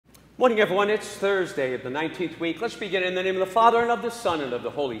Morning, everyone. It's Thursday of the 19th week. Let's begin in the name of the Father, and of the Son, and of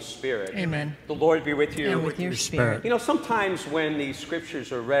the Holy Spirit. Amen. The Lord be with you. And with your spirit. You know, sometimes when these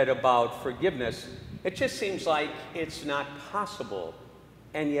scriptures are read about forgiveness, it just seems like it's not possible,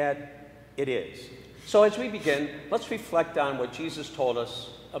 and yet it is. So as we begin, let's reflect on what Jesus told us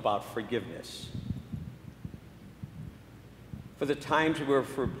about forgiveness. For the times we were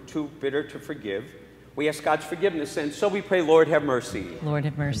too bitter to forgive, we ask God's forgiveness, and so we pray, Lord, have mercy. Lord,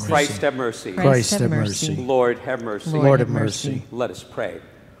 have mercy. Christ, have mercy. Christ, have mercy. Lord, have mercy. Lord, have mercy. Let us pray.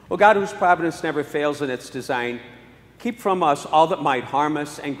 O God, whose providence never fails in its design, keep from us all that might harm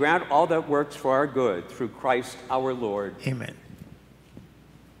us, and grant all that works for our good, through Christ our Lord. Amen.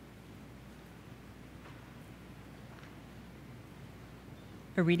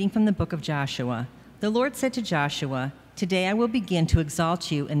 A reading from the book of Joshua. The Lord said to Joshua, "Today I will begin to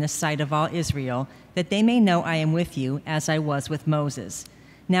exalt you in the sight of all Israel, that they may know I am with you, as I was with Moses.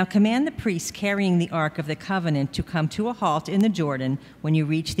 Now command the priests carrying the Ark of the Covenant to come to a halt in the Jordan when you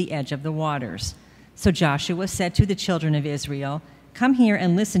reach the edge of the waters." So Joshua said to the children of Israel, "Come here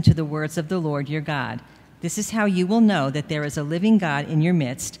and listen to the words of the Lord your God. This is how you will know that there is a living God in your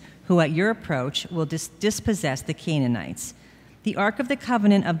midst, who at your approach will dispossess the Canaanites. The Ark of the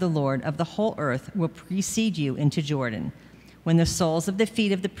Covenant of the Lord of the whole earth will precede you into Jordan. When the soles of the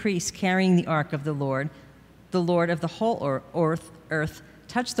feet of the priests carrying the Ark of the Lord of the whole earth,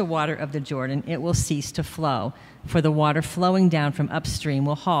 touch the water of the Jordan, it will cease to flow, for the water flowing down from upstream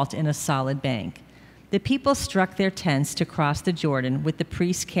will halt in a solid bank." The people struck their tents to cross the Jordan, with the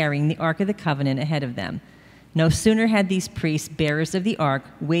priests carrying the Ark of the Covenant ahead of them. No sooner had these priests, bearers of the ark,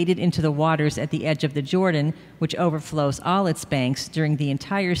 waded into the waters at the edge of the Jordan, which overflows all its banks during the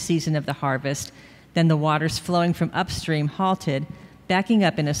entire season of the harvest, than the waters flowing from upstream halted, backing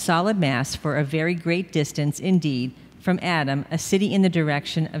up in a solid mass for a very great distance indeed from Adam, a city in the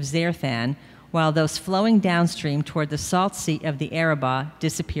direction of Zarethan, while those flowing downstream toward the salt sea of the Arabah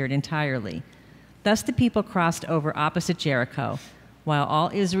disappeared entirely. Thus the people crossed over opposite Jericho. While all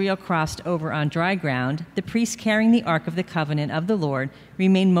Israel crossed over on dry ground, the priests carrying the Ark of the Covenant of the Lord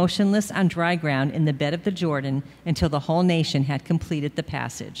remained motionless on dry ground in the bed of the Jordan until the whole nation had completed the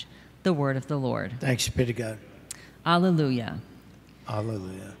passage. The word of the Lord. Thanks be to God. Alleluia.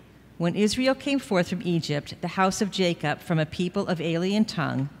 Hallelujah. When Israel came forth from Egypt, the house of Jacob from a people of alien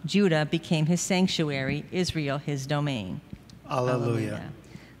tongue, Judah became his sanctuary, Israel his domain. Hallelujah.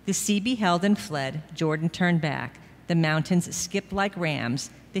 The sea beheld and fled, Jordan turned back. The mountains skipped like rams,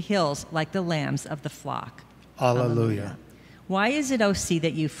 the hills like the lambs of the flock. Hallelujah. Why is it, O sea,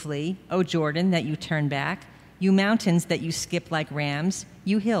 that you flee, O Jordan, that you turn back? You mountains that you skip like rams,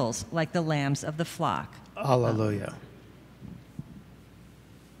 you hills like the lambs of the flock. Hallelujah.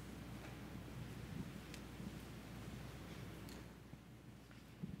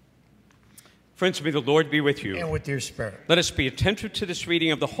 Friends, may the Lord be with you. And with your spirit. Let us be attentive to this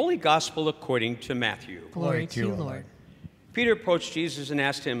reading of the Holy Gospel according to Matthew. Glory to you, Lord. Peter approached Jesus and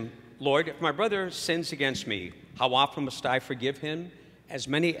asked him, "Lord, if my brother sins against me, how often must I forgive him? As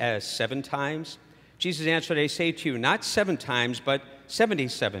many as 7 times?" Jesus answered, "I say to you, not 7 times, but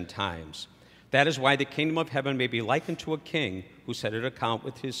 77 times. That is why the kingdom of heaven may be likened to a king who set an account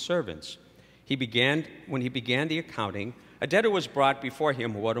with his servants. When he began the accounting, a debtor was brought before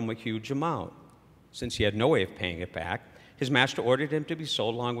him who owed him a huge amount. Since he had no way of paying it back, his master ordered him to be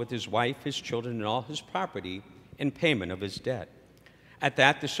sold along with his wife, his children, and all his property in payment of his debt. At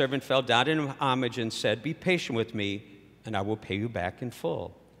that, the servant fell down in homage and said, 'Be patient with me, and I will pay you back in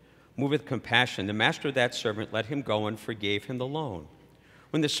full.' Moved with compassion, the master of that servant let him go and forgave him the loan.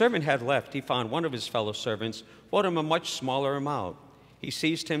 When the servant had left, he found one of his fellow servants who owed him a much smaller amount. He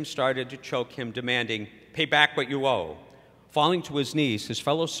seized him, started to choke him, demanding, 'Pay back what you owe.' Falling to his knees, his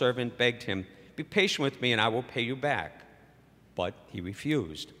fellow servant begged him, 'Be patient with me, and I will pay you back.' But he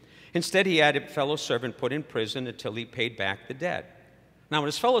refused. Instead, he had a fellow servant put in prison until he paid back the debt. Now, when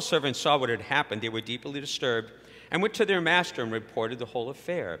his fellow servants saw what had happened, they were deeply disturbed and went to their master and reported the whole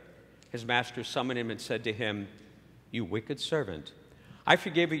affair. His master summoned him and said to him, 'You wicked servant, I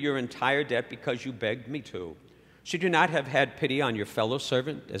forgave you your entire debt because you begged me to. Should you not have had pity on your fellow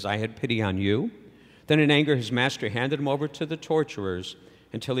servant as I had pity on you?' Then in anger, his master handed him over to the torturers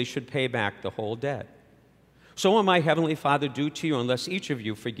until he should pay back the whole debt. So will my heavenly Father do to you unless each of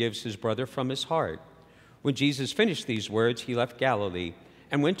you forgives his brother from his heart." When Jesus finished these words, he left Galilee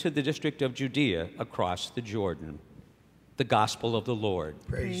and went to the district of Judea across the Jordan. The Gospel of the Lord.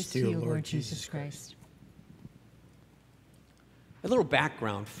 Praise to you, Lord Jesus Christ. A little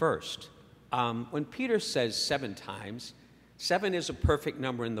background first. When Peter says 7 times, 7 is a perfect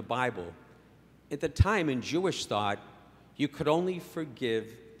number in the Bible. At the time, in Jewish thought, you could only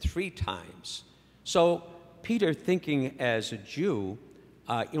forgive 3 times. So Peter, thinking as a Jew,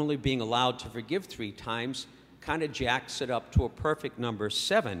 only being allowed to forgive 3 times, kind of jacks it up to a perfect number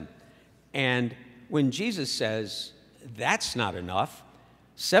 7. And when Jesus says, that's not enough,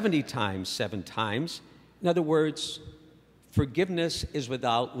 70 times, 7 times, in other words, forgiveness is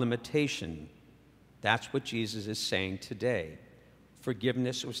without limitation. That's what Jesus is saying today.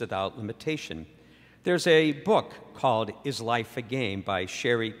 Forgiveness was without limitation. There's a book called Is Life a Game by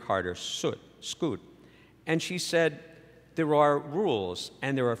Sherry Carter Scoot. And she said, there are rules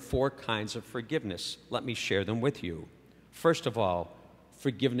and there are 4 kinds of forgiveness. Let me share them with you. First of all,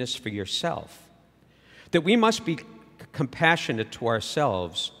 forgiveness for yourself. That we must be compassionate to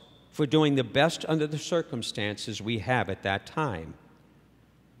ourselves for doing the best under the circumstances we have at that time.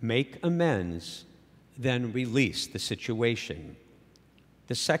 Make amends, then release the situation.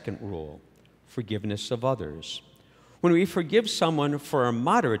 The second rule, forgiveness of others. When we forgive someone for a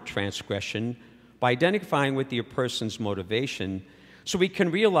moderate transgression, by identifying with the person's motivation, so we can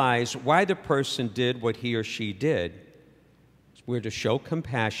realize why the person did what he or she did, we're to show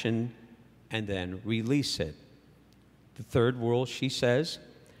compassion and then release it. The third rule, she says,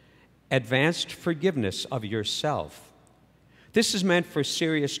 advanced forgiveness of yourself. This is meant for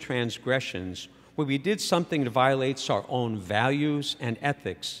serious transgressions where we did something that violates our own values and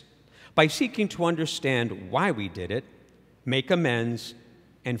ethics. By seeking to understand why we did it, make amends,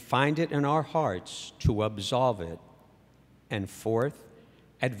 and find it in our hearts to absolve it. And fourth,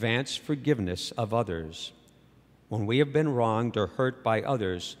 advance forgiveness of others. When we have been wronged or hurt by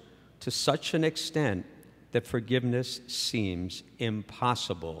others to such an extent that forgiveness seems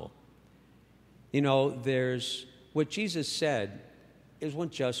impossible. You know, there's what Jesus said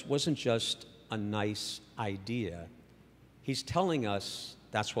wasn't just a nice idea. He's telling us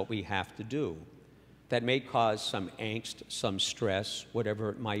that's what we have to do. That may cause some angst, some stress, whatever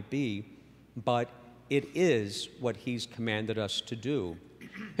it might be, but it is what he's commanded us to do.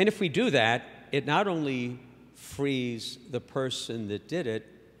 And if we do that, it not only frees the person that did it,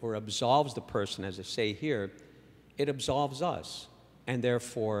 or absolves the person, as I say here, it absolves us, and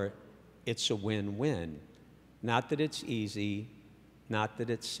therefore it's a win-win. Not that it's easy, not that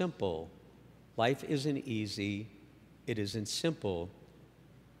it's simple. Life isn't easy, it isn't simple,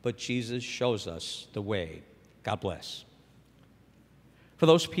 but Jesus shows us the way. God bless. For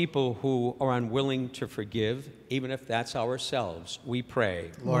those people who are unwilling to forgive, even if that's ourselves, we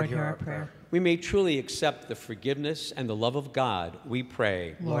pray. Lord, hear our prayer. We may truly accept the forgiveness and the love of God, we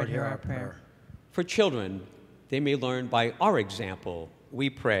pray. Lord, hear our prayer. For children, they may learn by our example, we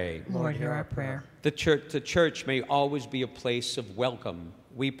pray. Lord, hear our prayer. The church may always be a place of welcome,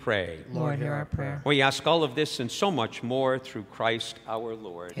 we pray. Lord, hear our prayer. We ask all of this and so much more through Christ our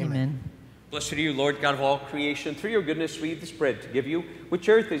Lord. Amen. Blessed are you, Lord God of all creation. Through your goodness we eat this bread to give you, which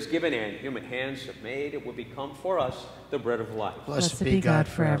earth is given and human hands have made. It will become for us the bread of life. Blessed be God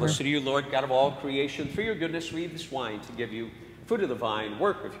forever. Blessed are you, Lord God of all creation. Through your goodness we eat this wine to give you, fruit of the vine,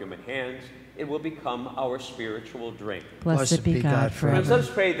 work of human hands. It will become our spiritual drink. Blessed be God Friends, forever. let us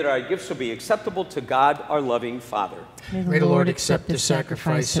pray that our gifts will be acceptable to God, our loving Father. May the Lord accept the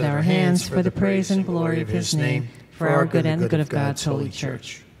sacrifice at our hands for the praise and glory of his name, for our good and the good of God's holy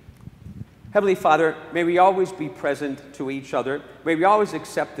church. Heavenly Father, may we always be present to each other. May we always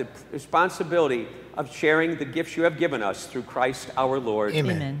accept the responsibility of sharing the gifts you have given us through Christ our Lord.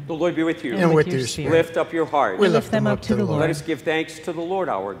 Amen. The Lord be with you. And with your spirit. Lift up your heart. We lift them up to the Lord. Let us give thanks to the Lord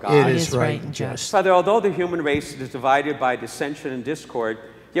our God. It is right and just. Father, although the human race is divided by dissension and discord,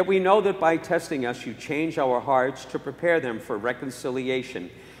 yet we know that by testing us, you change our hearts to prepare them for reconciliation.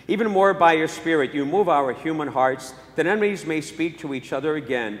 Even more by your Spirit, you move our human hearts that enemies may speak to each other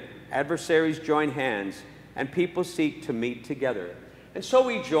again, adversaries join hands, and people seek to meet together. And so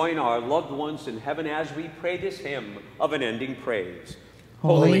we join our loved ones in heaven as we pray this hymn of unending praise.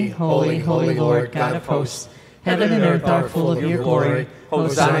 Holy, holy, holy Lord, God of hosts, heaven and earth are full of your glory.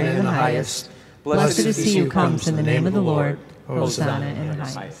 Hosanna in the highest. Blessed is he who comes in the name of the Lord. Hosanna in the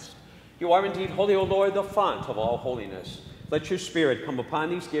highest. You are indeed holy, O Lord, the font of all holiness. Let your Spirit come upon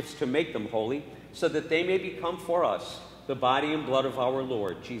these gifts to make them holy, so that they may become for us the body and blood of our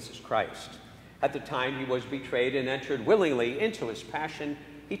Lord Jesus Christ. At the time he was betrayed and entered willingly into his passion,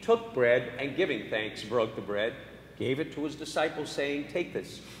 he took bread and giving thanks, broke the bread, gave it to his disciples, saying, "Take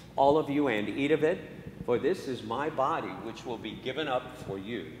this, all of you, and eat of it, for this is my body, which will be given up for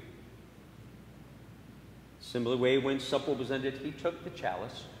you." Similar way, when supper was ended, he took the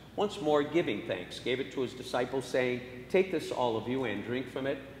chalice, once more giving thanks, gave it to his disciples, saying, "Take this, all of you, and drink from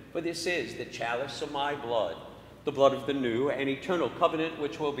it, for this is the chalice of my blood, the blood of the new and eternal covenant,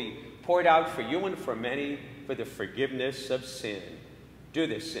 which will be poured out for you and for many for the forgiveness of sin. Do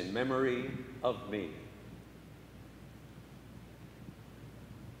this in memory of me.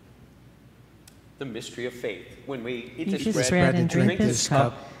 The mystery of faith. When we eat this bread and drink this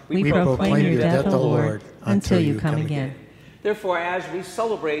cup, we proclaim your death, O Lord, until you come again. Therefore, as we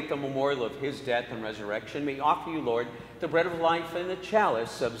celebrate the memorial of his death and resurrection, we offer you, Lord, the bread of life and the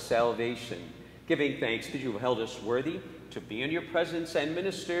chalice of salvation, giving thanks that you have held us worthy to be in your presence and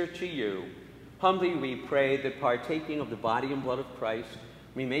minister to you. Humbly we pray that partaking of the body and blood of Christ,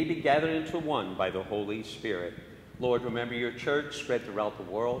 we may be gathered into one by the Holy Spirit. Lord, remember your church spread throughout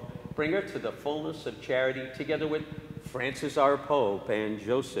the world. Bring her to the fullness of charity, together with Francis our Pope and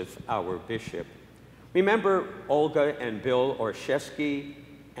Joseph our Bishop. Remember Olga and Bill Orszewski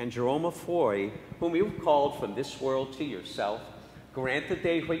and Jerome Foy, whom you have called from this world to yourself. Grant that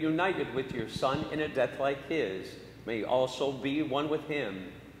they were united with your Son in a death like his may also be one with him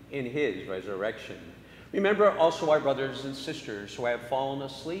in his resurrection. Remember also our brothers and sisters who have fallen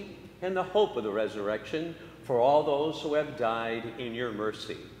asleep in the hope of the resurrection, for all those who have died in your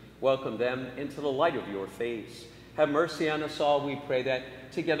mercy. Welcome them into the light of your face. Have mercy on us all, we pray,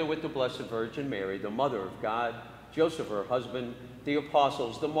 that together with the Blessed Virgin Mary, the Mother of God, Joseph her husband, the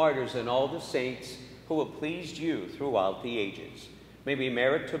apostles, the martyrs, and all the saints who have pleased you throughout the ages, may we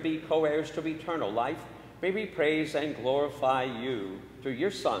merit to be co-heirs to eternal life. May we praise and glorify you through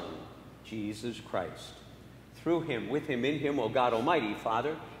your Son, Jesus Christ. Through him, with him, in him, O God Almighty,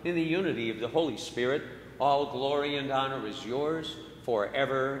 Father, in the unity of the Holy Spirit, all glory and honor is yours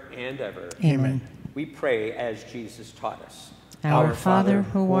forever and ever. Amen. We pray as Jesus taught us. Our Father,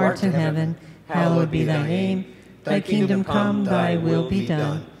 who art in heaven, hallowed be thy name. Thy kingdom come, thy will be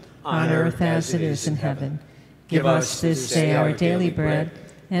done, on earth as it is in heaven. Give us this day our daily bread,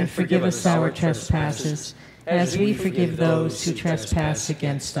 and forgive us our trespasses, as we forgive those who trespass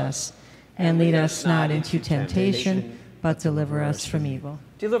against us. And lead us not into temptation, but deliver us from evil.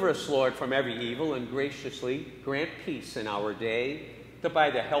 Deliver us, Lord, from every evil, and graciously grant peace in our day, that by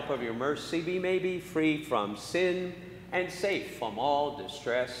the help of your mercy we may be free from sin and safe from all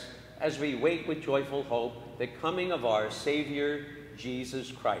distress, as we wait with joyful hope the coming of our Savior,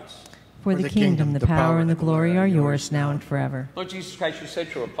 Jesus Christ. For the kingdom, the power, and the glory are yours now and forever. Lord Jesus Christ, you said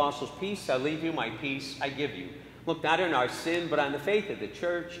to your apostles, peace I leave you, my peace I give you. Look not on our sin, but on the faith of the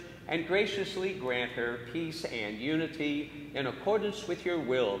church, and graciously grant her peace and unity in accordance with your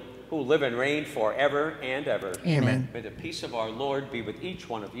will, who live and reign forever and ever. Amen. May the peace of our Lord be with each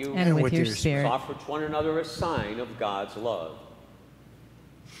one of you. And with your spirit. Offer to one another a sign of God's love.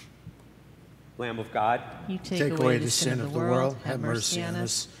 Lamb of God, you take away the sin of the world, have mercy on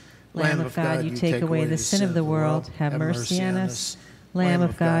us. Lamb of God, you take away the sin of the world, have mercy on us. Lamb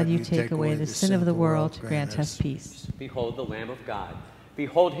of God, you take away the sin of the world, grant us peace. Behold the Lamb of God.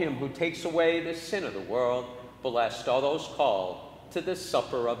 Behold him who takes away the sin of the world. Blessed are those called to the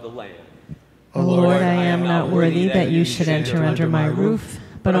supper of the Lamb. O Lord, I am not worthy that you should enter under my roof,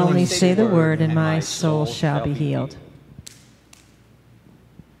 but only say the word, and my soul shall be healed.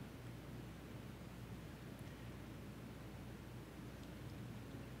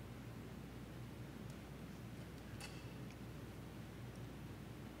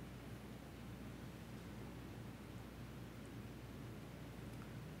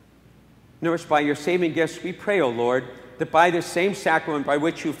 Nourished by your saving gifts, we pray, O Lord, that by this same sacrament by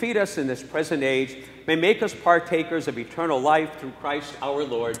which you feed us in this present age, may make us partakers of eternal life through Christ our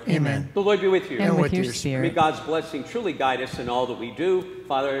Lord. Amen. The Lord be with you. And with your spirit. May God's blessing truly guide us in all that we do,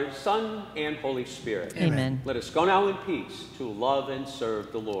 Father, Son, and Holy Spirit. Amen. Let us go now in peace to love and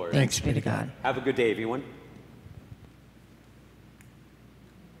serve the Lord. Thanks be to God. Have a good day, everyone.